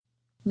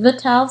The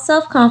Tao of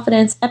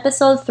Self-Confidence,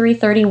 Episode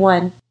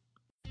 331.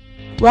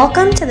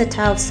 Welcome to the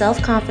Tao of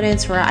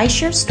Self-Confidence, where I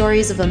share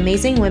stories of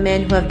amazing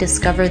women who have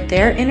discovered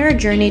their inner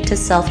journey to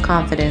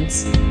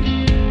self-confidence.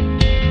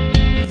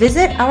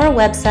 Visit our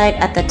website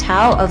at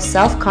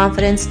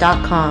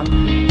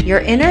thetaoofselfconfidence.com. Your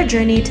inner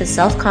journey to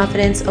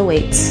self-confidence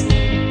awaits.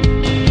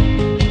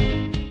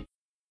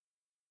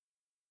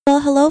 Well,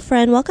 hello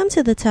friend. Welcome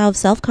to the Tao of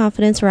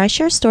Self-Confidence, where I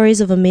share stories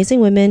of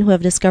amazing women who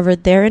have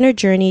discovered their inner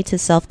journey to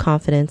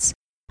self-confidence.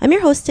 I'm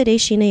your host today,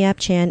 Sheena Yap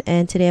Chan,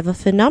 and today I have a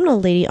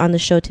phenomenal lady on the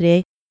show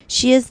today.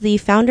 She is the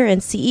founder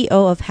and CEO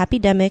of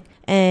Happydemic,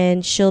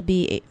 and she'll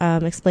be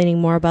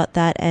explaining more about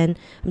that, and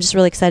I'm just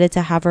really excited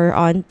to have her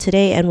on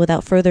today. And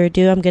without further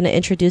ado, I'm going to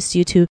introduce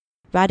you to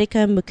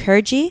Radhika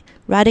Mukherjee.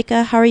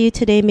 Radhika, how are you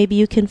today? Maybe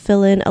you can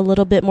fill in a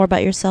little bit more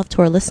about yourself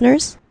to our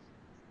listeners.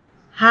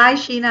 Hi,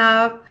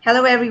 Sheena.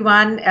 Hello,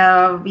 everyone.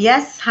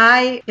 Yes,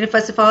 hi.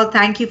 First of all,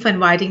 thank you for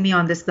inviting me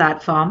on this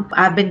platform.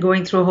 I've been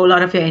going through a whole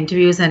lot of your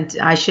interviews, and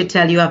I should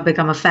tell you, I've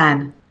become a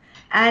fan.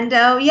 And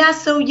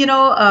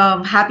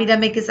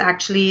Happydemic is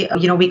actually,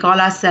 we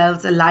call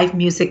ourselves a live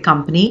music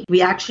company.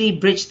 We actually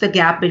bridge the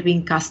gap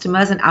between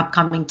customers and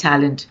upcoming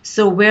talent.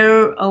 So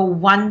we're a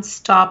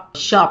one-stop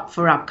shop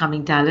for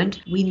upcoming talent.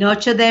 We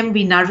nurture them,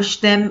 we nourish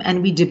them,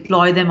 and we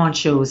deploy them on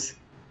shows.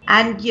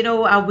 And,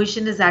 our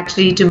vision is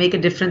actually to make a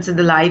difference in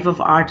the life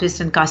of artists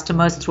and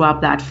customers through our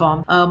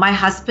platform. My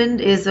husband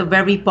is a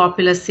very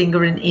popular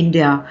singer in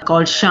India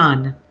called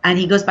Shan, and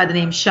he goes by the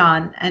name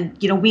Shan. And,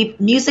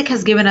 music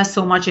has given us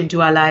so much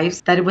into our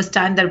lives that it was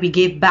time that we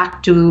gave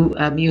back to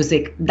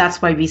music.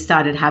 That's why we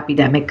started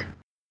Happydemic.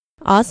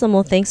 Awesome.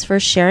 Well, thanks for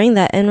sharing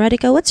that. And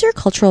Radhika, what's your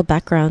cultural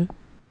background?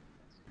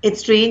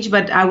 It's strange,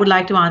 but I would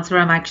like to answer.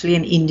 I'm actually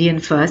an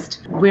Indian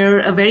first. We're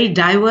a very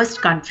diverse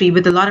country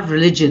with a lot of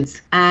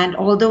religions. And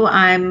although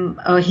I'm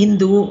a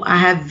Hindu, I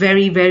have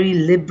very, very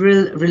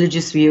liberal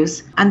religious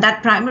views. And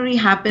that primarily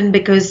happened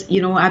because,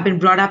 I've been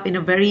brought up in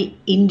a very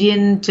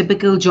Indian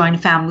typical joint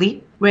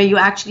family where you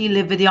actually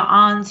live with your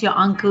aunts, your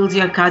uncles,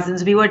 your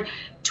cousins. We were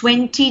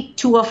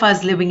 22 of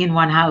us living in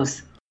one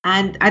house.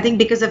 And I think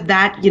because of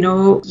that,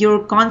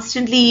 you're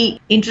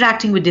constantly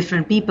interacting with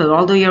different people.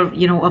 Although you're,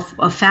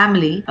 a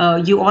family,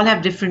 you all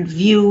have different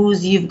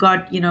views. You've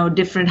got,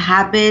 different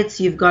habits.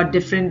 You've got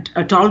different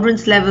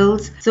tolerance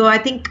levels. So I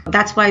think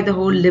that's why the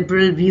whole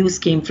liberal views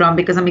came from,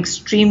 because I'm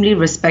extremely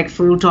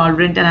respectful,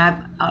 tolerant, and I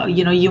have,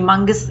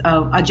 humongous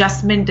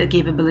adjustment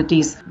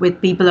capabilities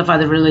with people of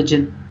other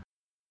religion.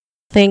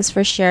 Thanks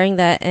for sharing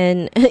that.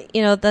 And,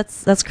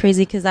 that's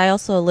crazy because I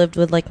also lived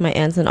with like my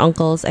aunts and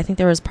uncles. I think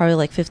there was probably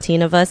like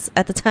 15 of us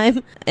at the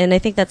time. And I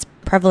think that's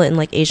prevalent in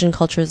like Asian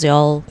cultures. They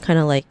all kind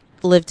of like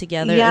live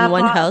together in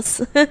one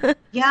house.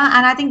 Yeah.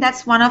 And I think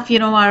that's one of,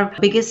 our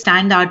biggest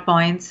standout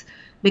points,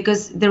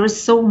 because there is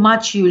so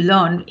much you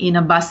learn in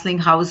a bustling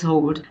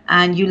household,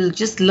 and you'll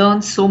just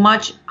learn so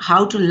much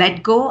how to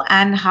let go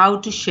and how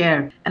to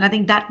share. And I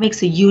think that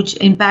makes a huge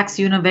impacts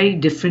you in a very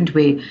different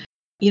way.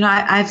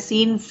 I've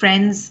seen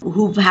friends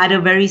who've had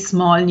a very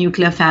small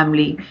nuclear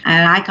family,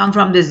 and I come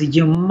from this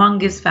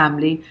humongous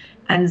family.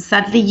 And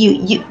suddenly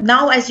you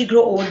now, as you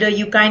grow older,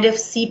 you kind of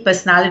see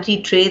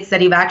personality traits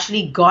that you've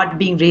actually got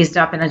being raised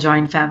up in a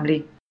joint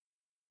family.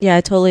 Yeah,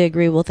 I totally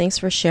agree. Well, thanks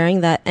for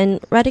sharing that.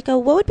 And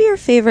Radhika, what would be your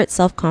favorite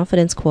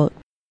self-confidence quote?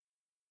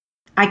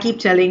 I keep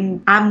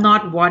telling, I'm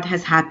not what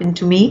has happened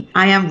to me.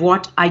 I am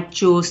what I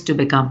chose to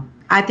become.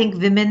 I think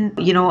women,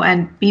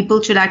 and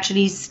people should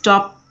actually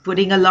stop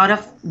putting a lot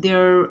of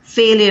their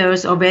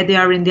failures or where they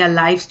are in their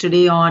lives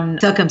today on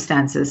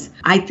circumstances.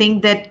 I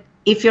think that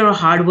if you're a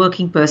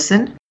hardworking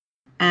person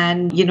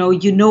and you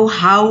know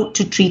how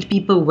to treat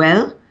people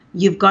well,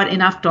 you've got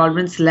enough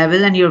tolerance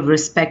level and you're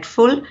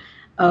respectful,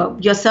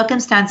 your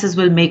circumstances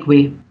will make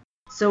way.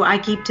 So I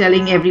keep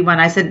telling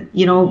everyone, I said,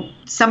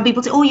 some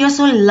people say, oh, you're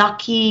so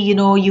lucky,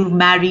 you've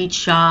married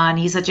Shan,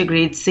 he's such a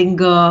great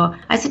singer.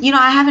 I said,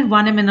 I haven't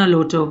won him in a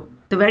lotto.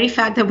 The very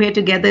fact that we're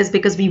together is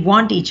because we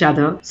want each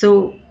other.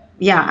 So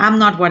yeah, I'm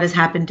not what has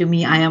happened to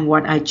me. I am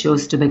what I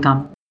chose to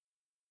become.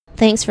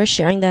 Thanks for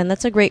sharing that. And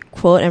that's a great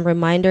quote and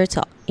reminder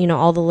to,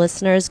 all the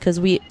listeners, because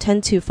we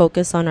tend to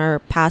focus on our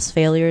past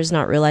failures,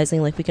 not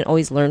realizing like we can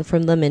always learn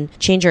from them and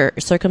change our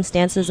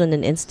circumstances in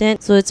an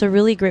instant. So it's a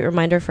really great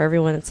reminder for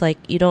everyone. It's like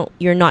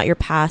you're not your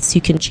past.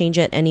 You can change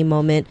at any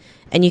moment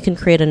and you can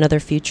create another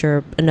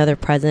future, another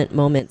present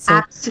moment. So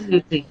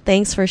absolutely.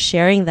 Thanks for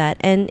sharing that.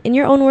 And in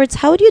your own words,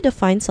 how would you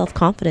define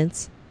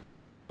self-confidence?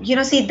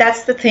 See,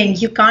 that's the thing.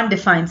 You can't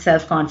define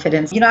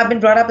self-confidence. I've been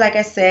brought up, like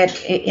I said,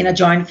 in a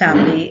joint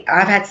family.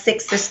 I've had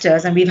 6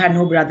 sisters and we've had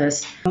no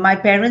brothers. My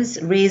parents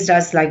raised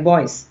us like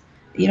boys.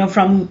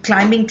 From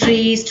climbing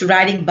trees to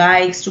riding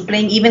bikes to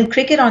playing even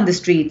cricket on the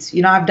streets.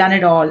 I've done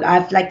it all.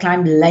 I've like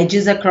climbed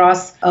ledges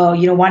across,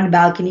 one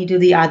balcony to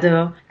the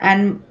other.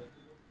 And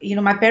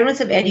my parents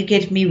have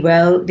educated me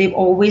well. They've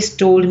always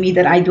told me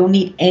that I don't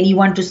need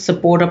anyone to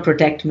support or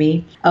protect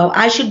me.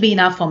 I should be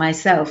enough for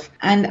myself.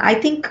 And I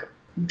think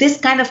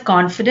this kind of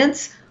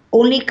confidence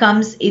only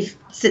comes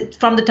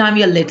from the time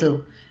you're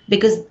little,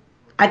 because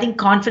I think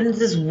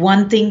confidence is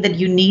one thing that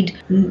you need.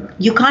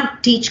 You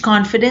can't teach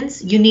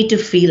confidence, you need to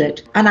feel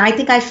it. And I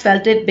think I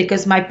felt it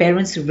because my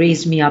parents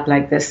raised me up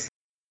like this.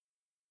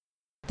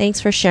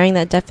 Thanks for sharing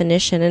that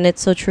definition. And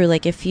it's so true.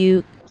 Like, if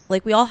you,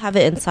 like, we all have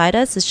it inside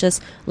us. It's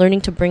just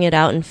learning to bring it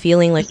out and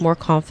feeling like more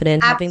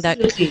confident,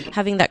 Absolutely.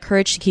 having that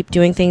courage to keep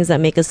doing things that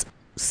make us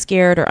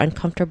scared or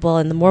uncomfortable.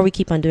 And the more we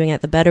keep on doing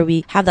it, the better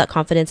we have that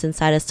confidence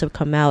inside us to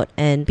come out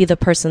and be the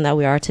person that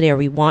we are today or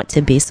we want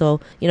to be. So,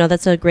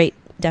 that's a great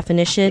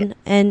definition.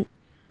 And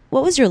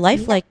what was your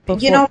life like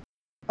before?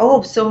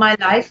 So my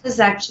life was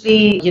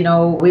actually,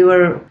 we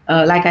were,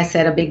 like I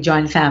said, a big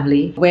joint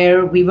family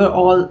where we were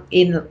all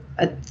in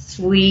a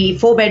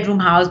 4-bedroom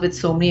house with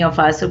so many of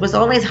us. So it was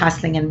always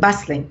hustling and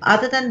bustling.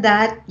 Other than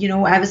that,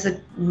 I was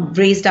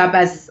raised up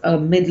as a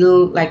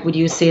middle, like would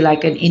you say,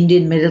 like an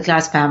Indian middle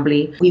class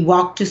family. We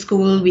walked to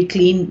school, we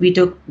cleaned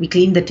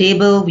the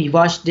table, we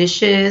washed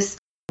dishes,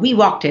 we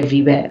walked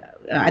everywhere.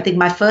 I think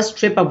my first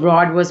trip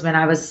abroad was when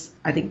I was,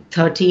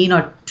 13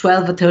 or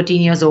 12 or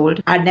 13 years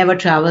old. I'd never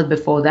traveled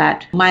before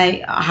that.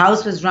 My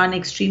house was run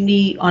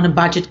extremely on a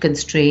budget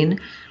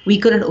constraint. We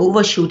couldn't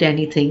overshoot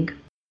anything.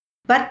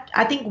 But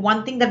I think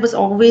one thing that was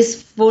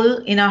always full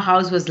in our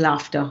house was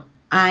laughter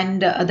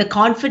and the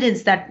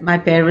confidence that my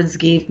parents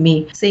gave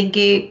me, saying,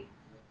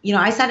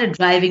 I started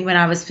driving when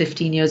I was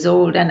 15 years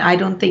old, and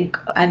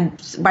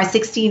and by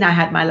 16 I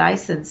had my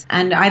license.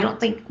 And I don't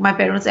think my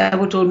parents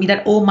ever told me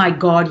that, oh my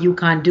God, you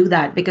can't do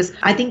that. Because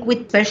I think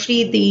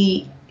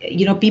especially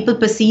people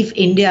perceive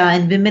India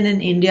and women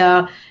in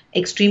India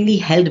extremely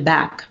held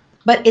back.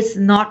 But it's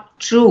not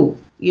true.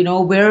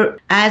 We're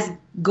as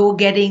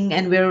go-getting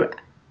and we're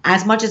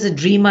as much as a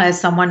dreamer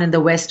as someone in the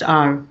West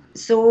are.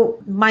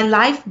 So my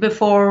life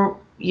before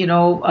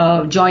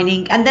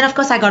joining. And then, of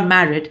course, I got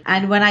married.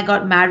 And when I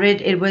got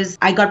married,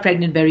 I got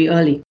pregnant very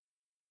early.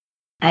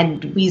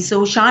 And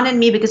Sean and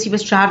me, because he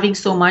was traveling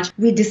so much,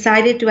 we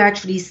decided to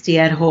actually stay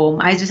at home.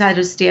 I decided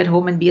to stay at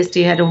home and be a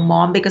stay-at-home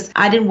mom because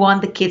I didn't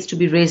want the kids to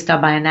be raised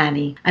up by a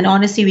nanny. And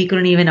honestly, we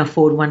couldn't even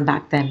afford one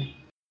back then.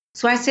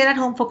 So I stayed at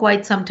home for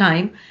quite some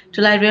time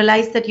till I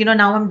realized that,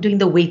 now I'm doing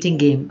the waiting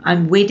game.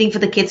 I'm waiting for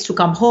the kids to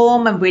come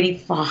home. I'm waiting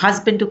for her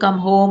husband to come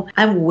home.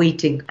 I'm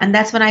waiting. And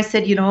that's when I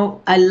said,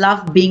 I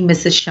love being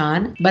Mrs.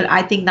 Shan, but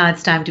I think now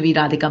it's time to be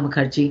Radhika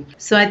Mukherjee.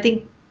 So I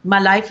think my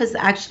life has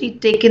actually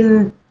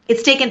taken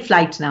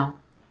flight now.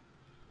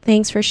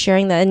 Thanks for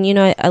sharing that. And,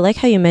 I like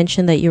how you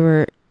mentioned that you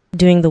were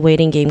doing the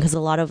waiting game, because a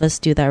lot of us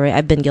do that, right?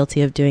 I've been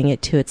guilty of doing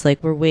it too. It's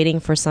like we're waiting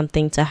for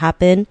something to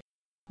happen,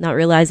 not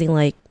realizing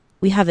like,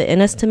 we have it in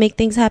us to make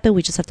things happen.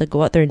 We just have to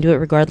go out there and do it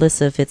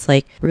regardless if it's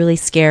like really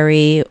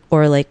scary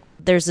or like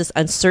there's this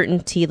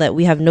uncertainty that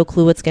we have no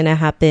clue what's going to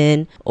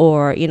happen,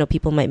 or,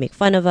 people might make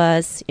fun of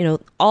us,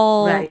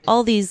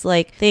 all these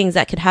like things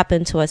that could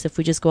happen to us if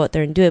we just go out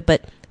there and do it.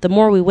 But the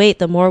more we wait,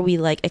 the more we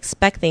like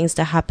expect things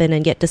to happen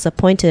and get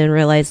disappointed and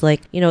realize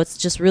like, it's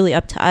just really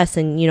up to us.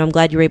 And, I'm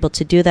glad you're able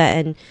to do that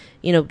and,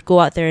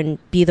 go out there and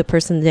be the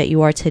person that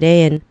you are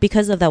today. And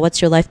because of that,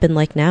 what's your life been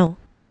like now?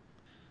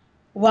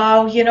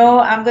 Wow,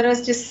 I'm going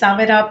to just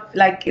sum it up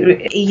like,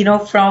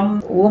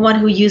 from a woman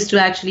who used to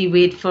actually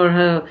wait for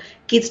her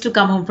kids to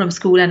come home from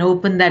school and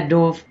open that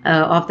door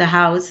of the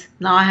house.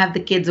 Now I have the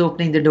kids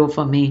opening the door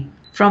for me.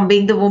 From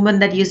being the woman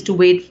that used to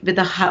wait with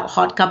a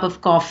hot cup of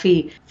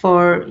coffee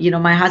for,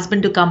 my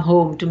husband to come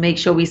home to make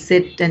sure we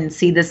sit and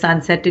see the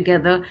sunset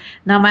together.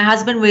 Now my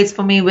husband waits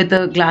for me with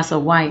a glass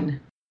of wine.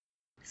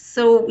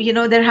 So,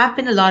 there have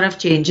been a lot of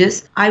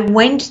changes. I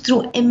went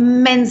through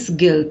immense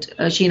guilt,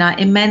 Sheena,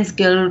 immense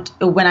guilt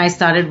when I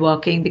started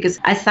working, because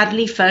I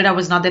suddenly felt I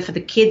was not there for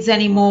the kids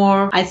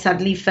anymore. I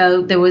suddenly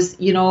felt there was,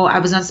 I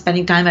was not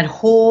spending time at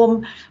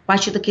home. Why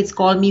should the kids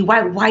call me?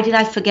 Why did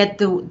I forget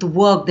the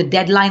work, the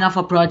deadline of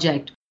a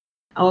project?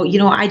 Oh,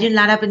 I didn't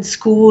land up in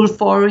school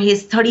for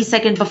his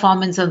 30-second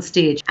performance on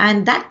stage.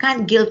 And that kind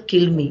of guilt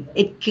killed me.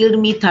 It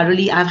killed me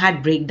thoroughly. I've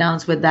had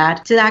breakdowns with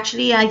that. So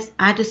actually, I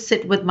had to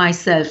sit with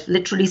myself,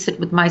 literally sit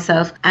with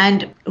myself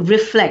and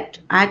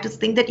reflect. I had to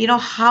think that,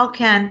 how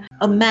can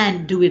a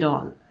man do it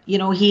all?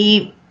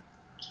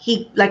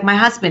 He like my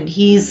husband,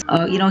 he's,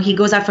 he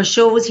goes out for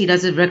shows, he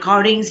does his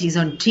recordings, he's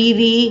on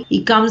TV,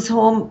 he comes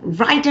home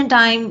right in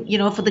time,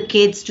 for the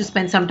kids to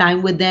spend some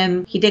time with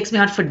them. He takes me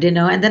out for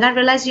dinner. And then I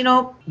realized,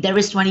 there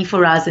is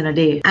 24 hours in a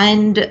day.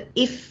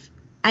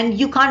 And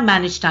you can't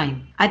manage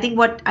time. I think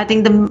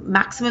the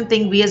maximum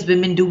thing we as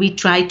women do, we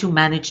try to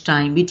manage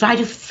time. We try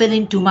to fill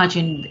in too much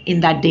in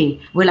that day.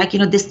 We're like,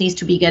 this needs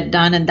to be get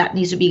done and that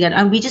needs to be get done.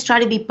 And we just try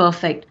to be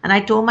perfect. And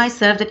I told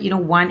myself that,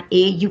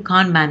 you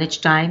can't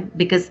manage time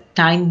because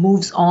time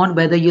moves on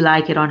whether you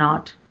like it or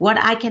not. What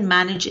I can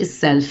manage is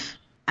self.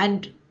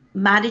 And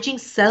managing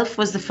self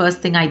was the first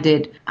thing I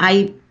did.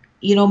 I,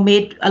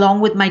 made,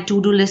 along with my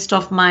to-do list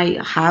of my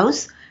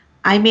house,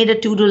 I made a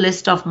to-do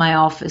list of my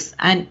office.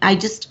 And I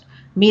just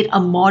made a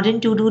modern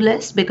to-do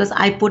list because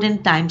I put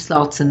in time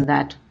slots in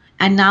that.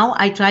 And now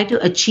I try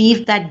to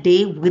achieve that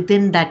day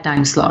within that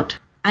time slot.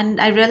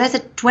 And I realized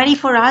that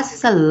 24 hours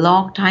is a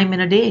long time in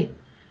a day.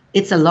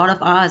 It's a lot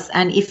of hours.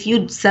 And if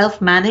you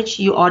self manage,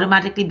 you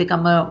automatically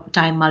become a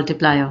time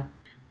multiplier.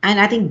 And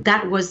I think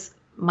that was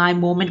my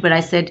moment where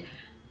I said,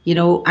 I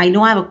know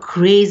I have a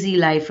crazy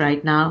life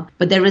right now,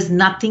 but there is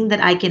nothing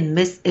that I can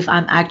miss if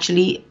I'm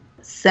actually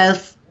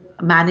self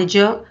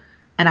manager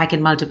and I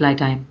can multiply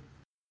time.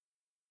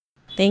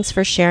 Thanks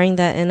for sharing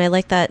that. And I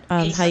like that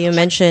how you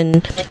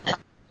mentioned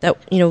that,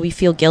 we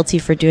feel guilty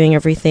for doing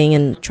everything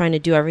and trying to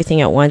do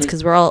everything at once,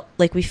 because we're all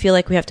like, we feel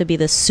like we have to be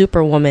this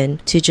superwoman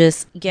to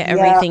just get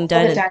everything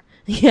done.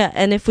 Yeah,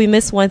 and if we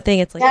miss one thing,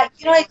 it's like, yeah,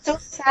 it's so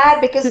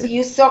sad because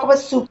you talk about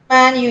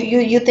Superman,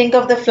 you think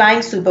of the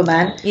flying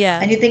Superman,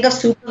 and you think of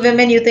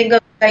superwomen, you think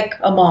of like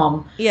a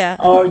mom,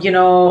 or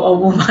a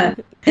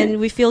woman, and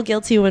we feel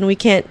guilty when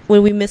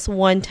we miss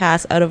one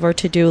task out of our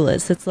to-do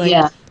list. It's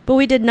like, but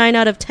we did 9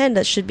 out of 10.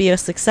 That should be a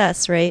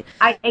success, right?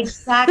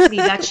 Exactly,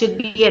 that should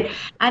be it.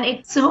 And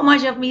it's so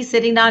much of me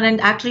sitting down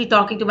and actually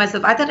talking to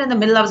myself. I thought in the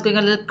middle I was going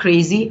a little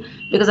crazy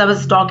because I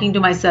was talking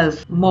to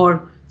myself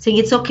more, saying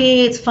it's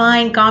okay, it's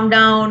fine, calm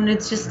down.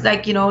 It's just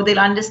like, they'll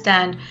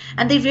understand.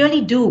 And they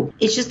really do.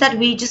 It's just that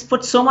we just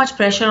put so much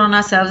pressure on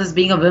ourselves as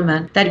being a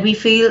woman that we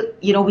feel,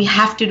 we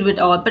have to do it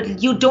all.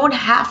 But you don't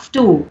have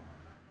to.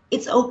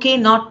 It's okay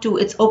not to.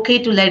 It's okay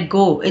to let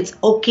go. It's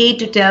okay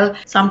to tell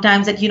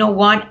sometimes that,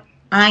 what,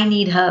 I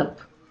need help.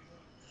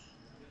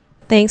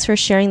 Thanks for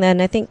sharing that.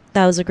 And I think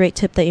that was a great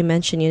tip that you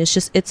mentioned.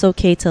 It's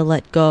okay to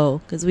let go,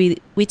 because we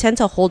tend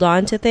to hold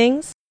on to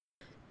things.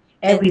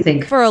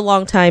 Everything. For a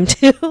long time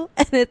too.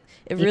 And it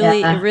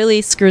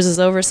really screws us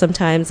over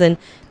sometimes. And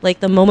like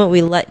the moment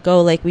we let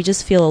go, like we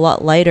just feel a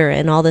lot lighter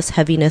and all this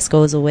heaviness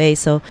goes away.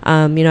 So,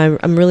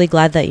 I'm really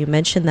glad that you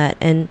mentioned that.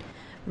 And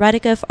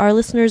Radhika, if our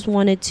listeners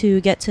wanted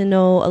to get to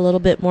know a little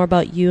bit more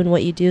about you and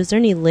what you do, is there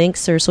any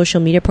links or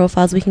social media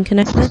profiles we can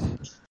connect with?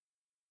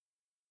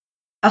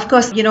 Of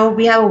course, we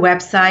have a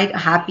website,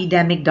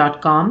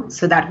 happydemic.com.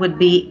 So that would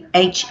be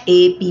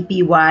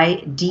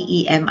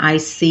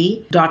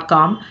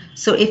happydemic.com.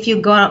 So if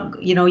you go,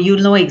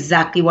 you'll know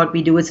exactly what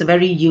we do. It's a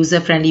very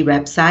user-friendly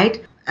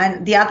website.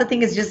 And the other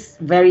thing is just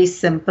very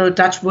simple.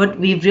 Touch wood.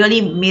 We've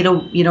really made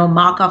a,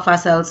 mark of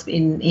ourselves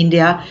in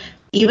India.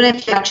 Even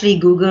if you actually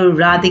Google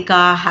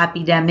Radhika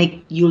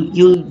Happydemic,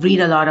 you'll read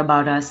a lot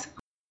about us.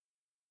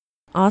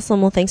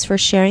 Awesome. Well, thanks for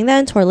sharing that.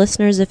 And to our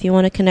listeners, if you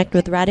want to connect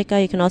with Radhika,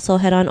 you can also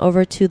head on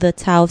over to the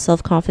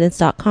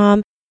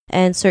taoofselfconfidence.com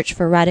and search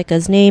for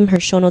Radhika's name. Her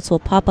show notes will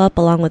pop up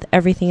along with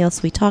everything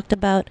else we talked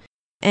about.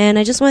 And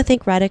I just want to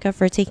thank Radhika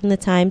for taking the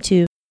time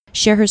to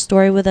share her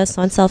story with us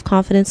on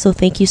self-confidence. So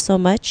thank you so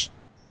much.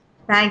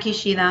 Thank you,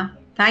 Sheena.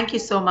 Thank you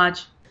so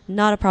much.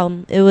 Not a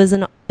problem. It was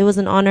an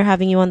honor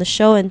having you on the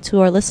show. And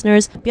to our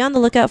listeners, be on the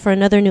lookout for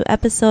another new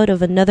episode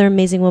of another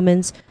amazing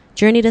woman's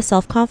journey to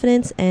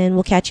self-confidence, and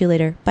we'll catch you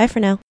later. Bye for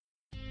now.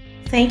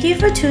 Thank you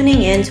for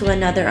tuning in to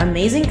another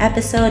amazing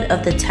episode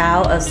of the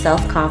Tao of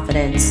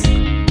Self-Confidence.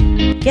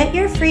 Get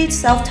your free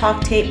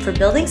self-talk tape for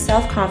building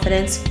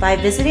self-confidence by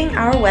visiting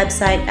our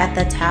website at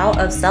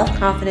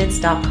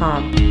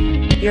thetaoofselfconfidence.com.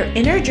 Your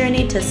inner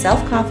journey to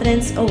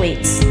self-confidence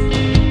awaits.